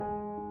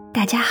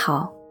大家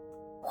好，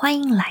欢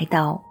迎来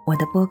到我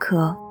的播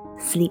客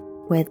Sleep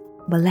with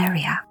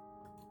Valeria。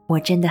 我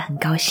真的很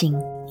高兴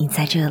你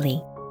在这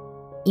里，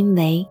因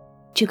为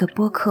这个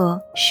播客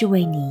是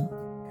为你，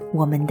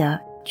我们的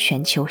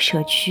全球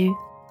社区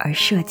而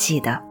设计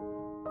的。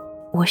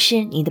我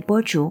是你的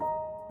播主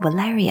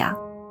Valeria。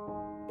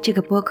 这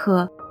个播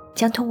客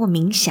将通过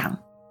冥想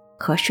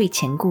和睡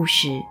前故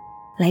事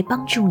来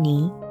帮助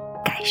你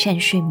改善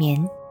睡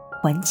眠，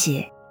缓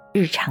解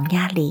日常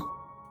压力，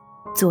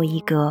做一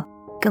个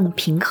更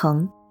平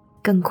衡、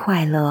更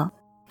快乐、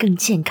更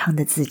健康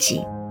的自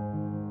己。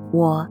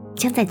我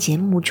将在节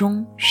目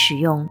中使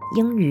用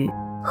英语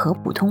和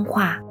普通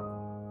话，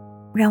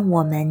让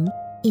我们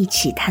一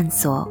起探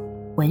索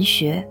文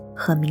学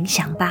和冥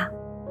想吧。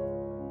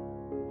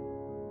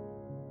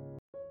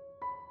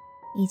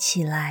一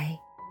起来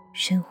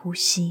深呼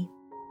吸，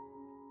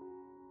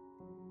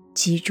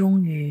集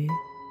中于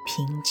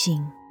平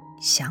静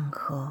祥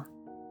和，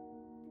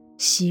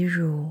吸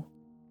入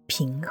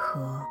平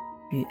和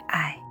与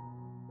爱，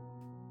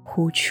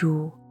呼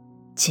出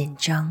紧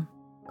张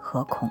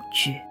和恐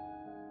惧。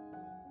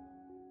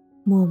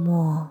默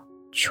默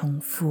重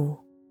复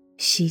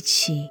吸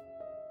气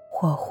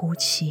或呼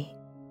气，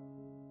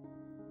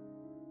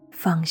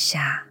放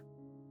下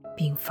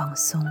并放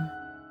松。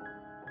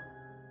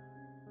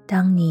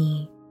当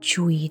你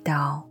注意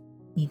到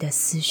你的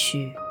思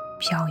绪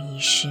漂移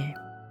时，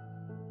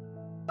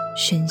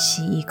深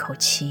吸一口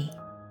气，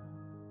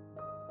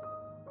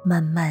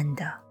慢慢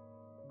地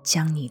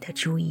将你的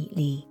注意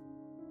力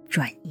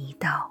转移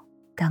到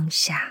当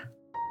下。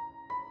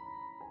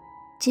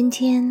今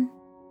天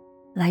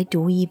来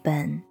读一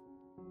本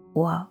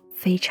我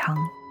非常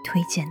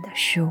推荐的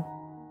书，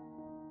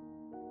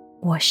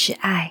我是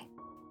爱，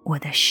我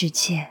的世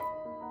界，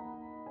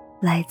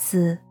来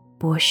自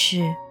博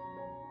士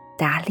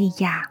达利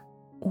亚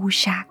乌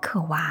沙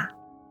科娃。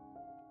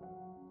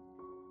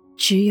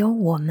只有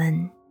我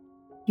们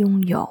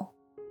拥有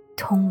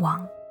通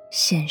往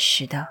现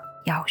实的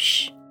钥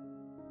匙。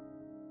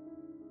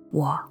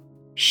我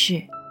是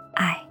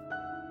爱。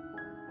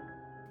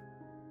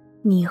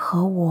你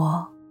和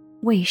我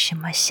为什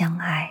么相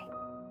爱？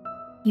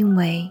因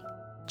为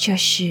这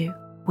是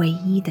唯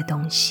一的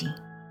东西，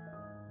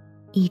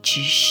一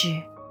直是，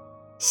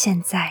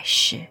现在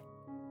是，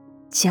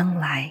将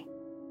来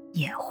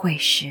也会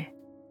是。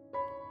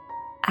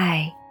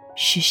爱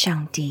是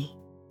上帝，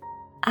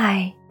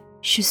爱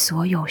是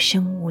所有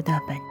生物的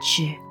本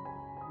质。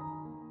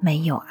没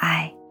有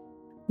爱，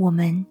我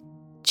们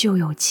就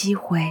有机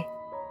会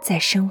在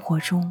生活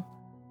中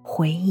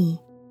回忆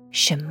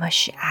什么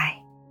是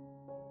爱。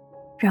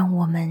让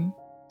我们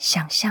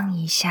想象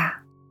一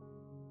下，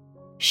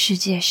世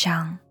界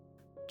上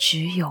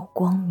只有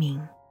光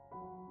明，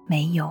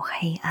没有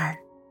黑暗，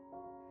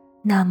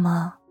那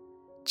么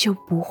就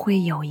不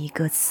会有一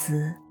个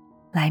词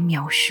来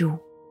描述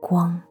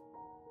光，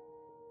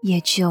也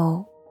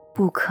就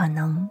不可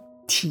能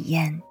体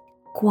验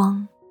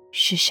光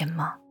是什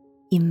么，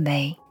因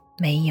为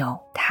没有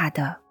它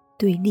的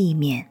对立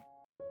面。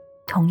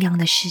同样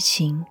的事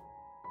情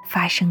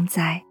发生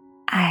在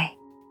爱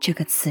这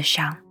个词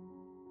上。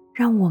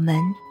让我们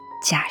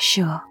假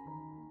设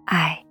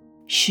爱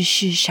是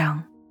世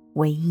上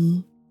唯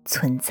一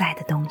存在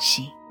的东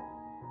西，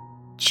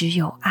只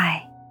有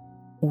爱，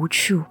无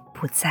处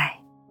不在。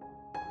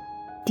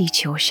地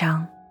球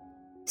上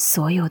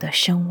所有的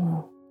生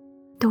物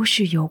都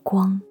是由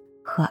光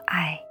和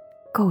爱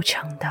构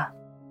成的，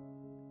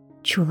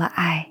除了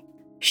爱，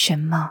什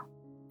么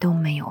都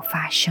没有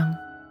发生。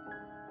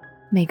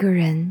每个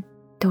人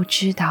都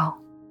知道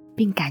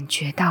并感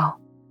觉到，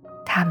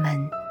他们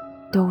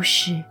都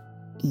是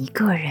一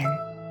个人，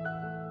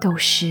都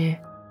是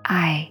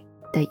爱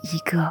的一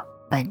个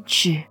本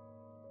质，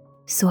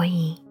所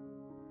以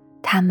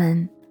他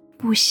们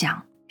不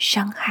想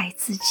伤害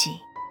自己。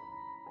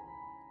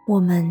我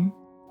们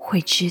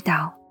会知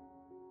道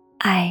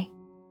爱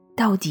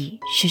到底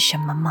是什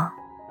么吗？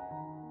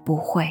不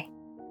会，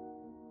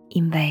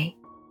因为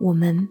我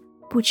们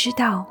不知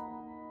道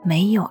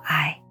没有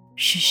爱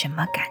是什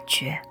么感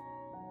觉，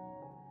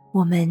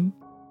我们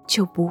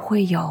就不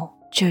会有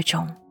这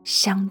种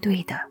相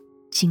对的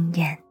经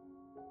验。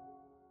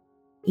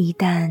一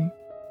旦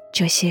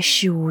这些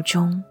事物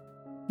中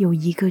有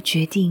一个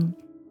决定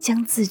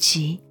将自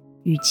己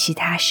与其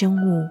他生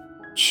物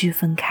区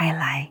分开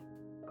来，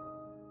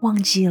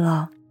忘记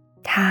了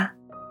它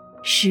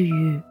是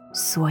与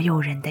所有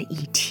人的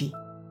一体，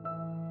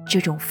这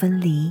种分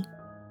离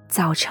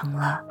造成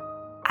了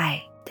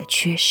爱的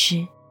缺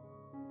失，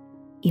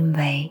因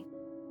为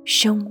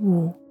生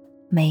物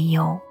没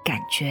有感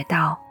觉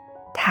到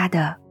它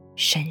的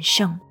神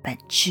圣本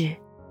质，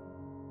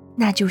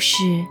那就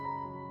是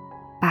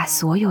把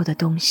所有的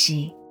东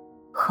西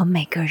和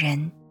每个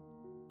人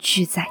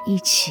聚在一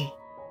起。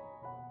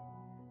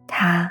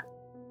他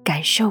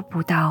感受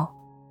不到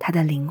他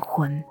的灵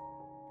魂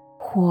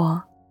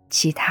或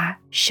其他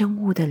生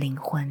物的灵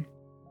魂，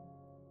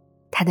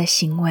他的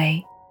行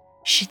为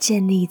是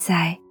建立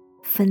在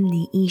分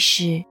离意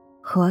识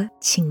和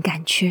情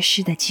感缺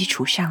失的基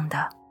础上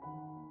的。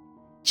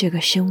这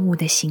个生物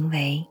的行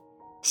为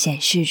显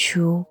示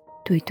出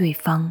对对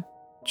方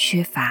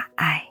缺乏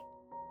爱，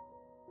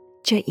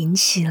这引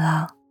起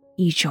了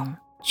一种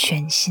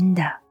全新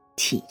的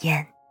体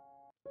验。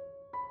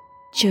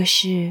这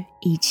是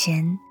以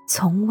前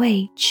从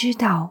未知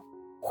道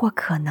或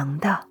可能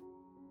的。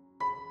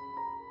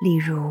例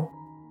如，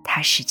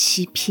它是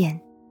欺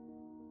骗、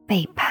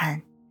背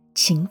叛、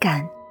情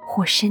感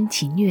或身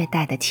体虐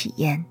待的体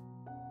验。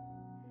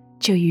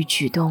这一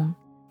举动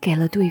给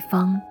了对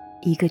方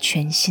一个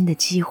全新的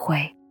机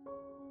会，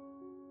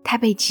他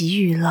被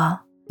给予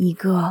了一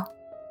个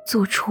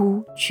做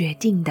出决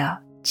定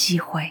的机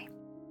会。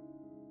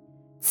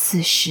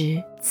此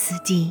时此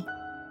地，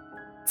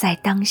在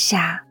当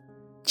下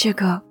这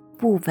个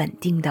不稳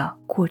定的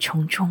过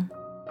程中，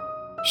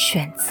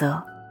选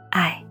择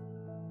爱，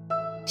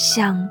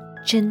像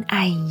真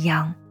爱一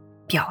样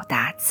表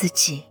达自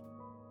己，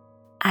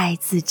爱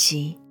自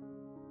己，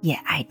也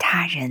爱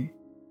他人。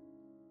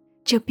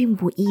这并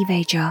不意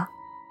味着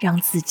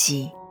让自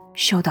己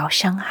受到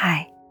伤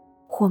害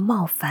或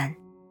冒犯，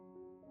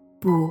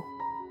不，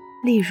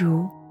例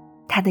如，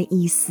他的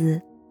意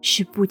思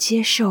是不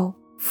接受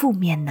负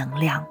面能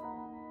量，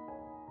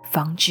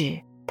防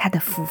止它的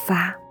复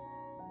发，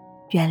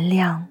原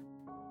谅，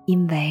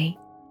因为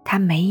他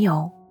没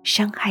有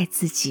伤害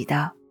自己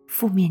的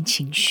负面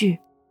情绪，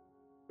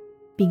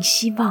并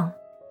希望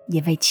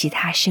也为其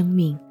他生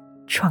命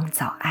创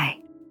造爱。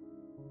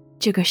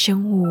这个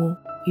生物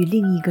与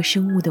另一个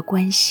生物的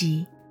关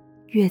系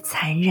越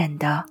残忍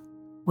地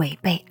违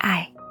背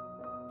爱，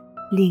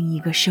另一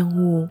个生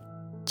物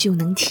就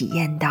能体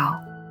验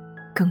到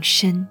更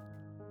深、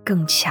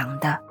更强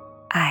的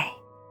爱。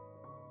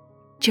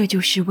这就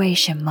是为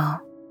什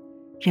么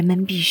人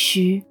们必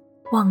须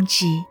忘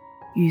记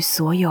与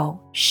所有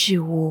事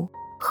物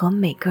和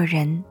每个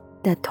人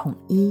的统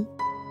一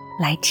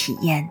来体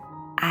验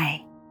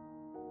爱。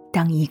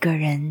当一个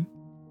人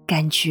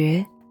感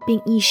觉并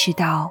意识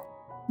到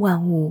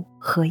万物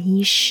合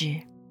一时，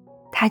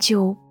他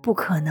就不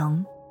可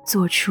能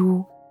做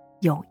出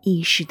有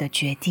意识的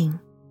决定，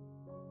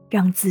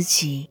让自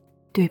己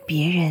对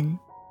别人，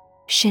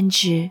甚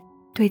至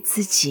对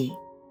自己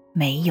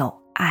没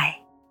有爱。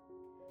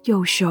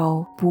右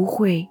手不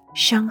会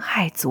伤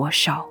害左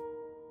手，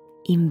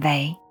因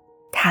为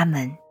它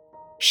们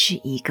是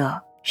一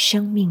个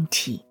生命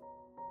体，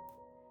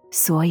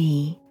所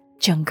以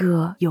整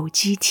个有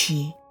机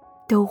体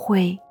都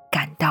会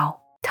感到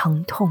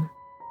疼痛。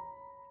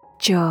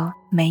这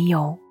没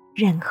有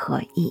任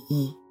何意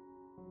义。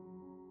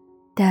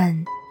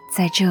但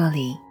在这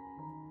里，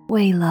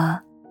为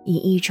了以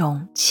一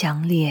种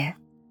强烈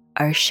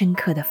而深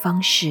刻的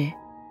方式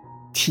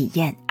体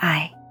验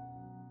爱，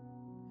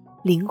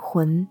灵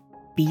魂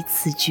彼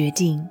此决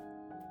定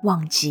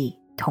忘记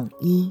统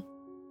一，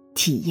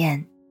体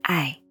验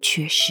爱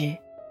缺失。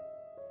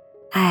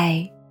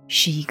爱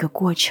是一个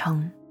过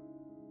程，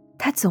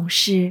它总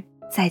是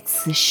在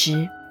此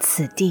时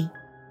此地。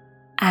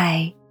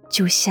爱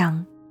就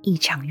像一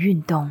场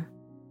运动，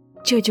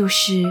这就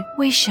是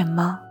为什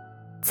么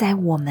在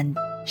我们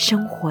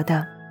生活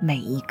的每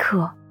一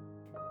刻，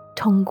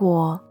通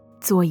过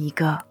做一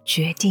个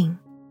决定，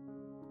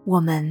我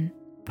们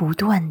不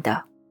断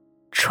地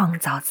创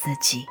造自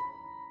己。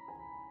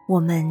我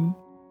们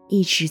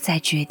一直在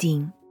决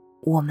定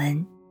我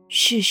们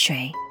是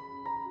谁，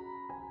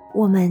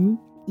我们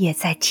也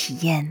在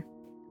体验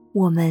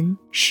我们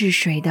是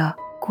谁的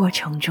过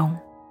程中。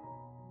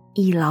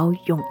一劳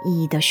永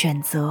逸地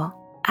选择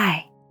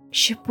爱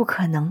是不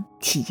可能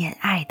体验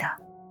爱的，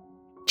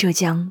这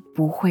将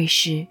不会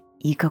是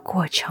一个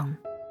过程。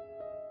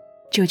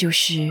这就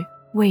是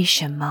为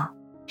什么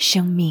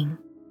生命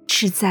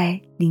是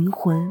在灵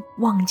魂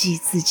忘记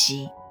自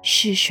己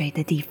是谁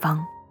的地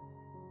方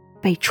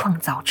被创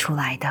造出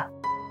来的，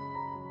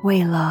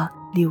为了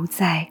留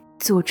在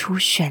做出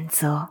选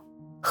择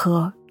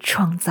和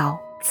创造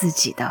自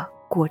己的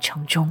过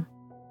程中。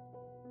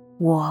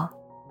我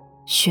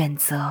选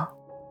择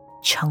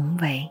成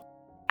为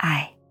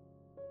爱，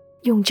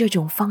用这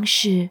种方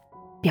式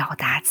表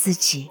达自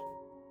己，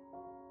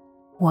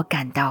我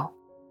感到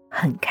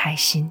很开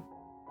心。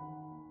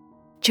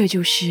这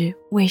就是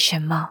为什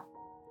么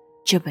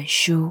这本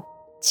书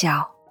叫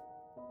《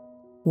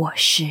我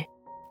是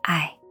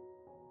爱》。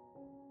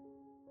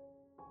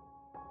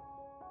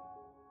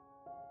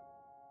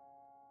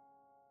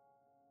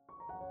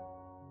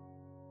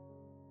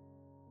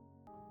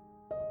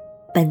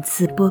本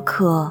次播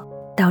客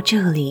到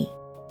这里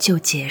就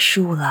结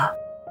束了，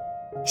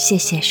谢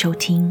谢收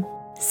听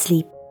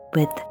Sleep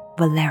with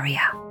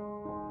Valeria。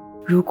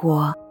 如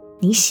果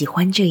你喜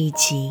欢这一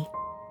集，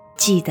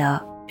记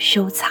得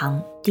收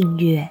藏、订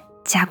阅、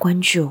加关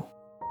注，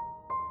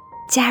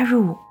加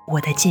入我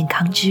的健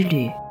康之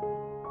旅，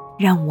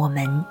让我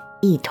们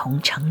一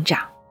同成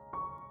长。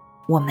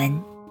我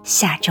们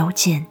下周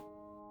见。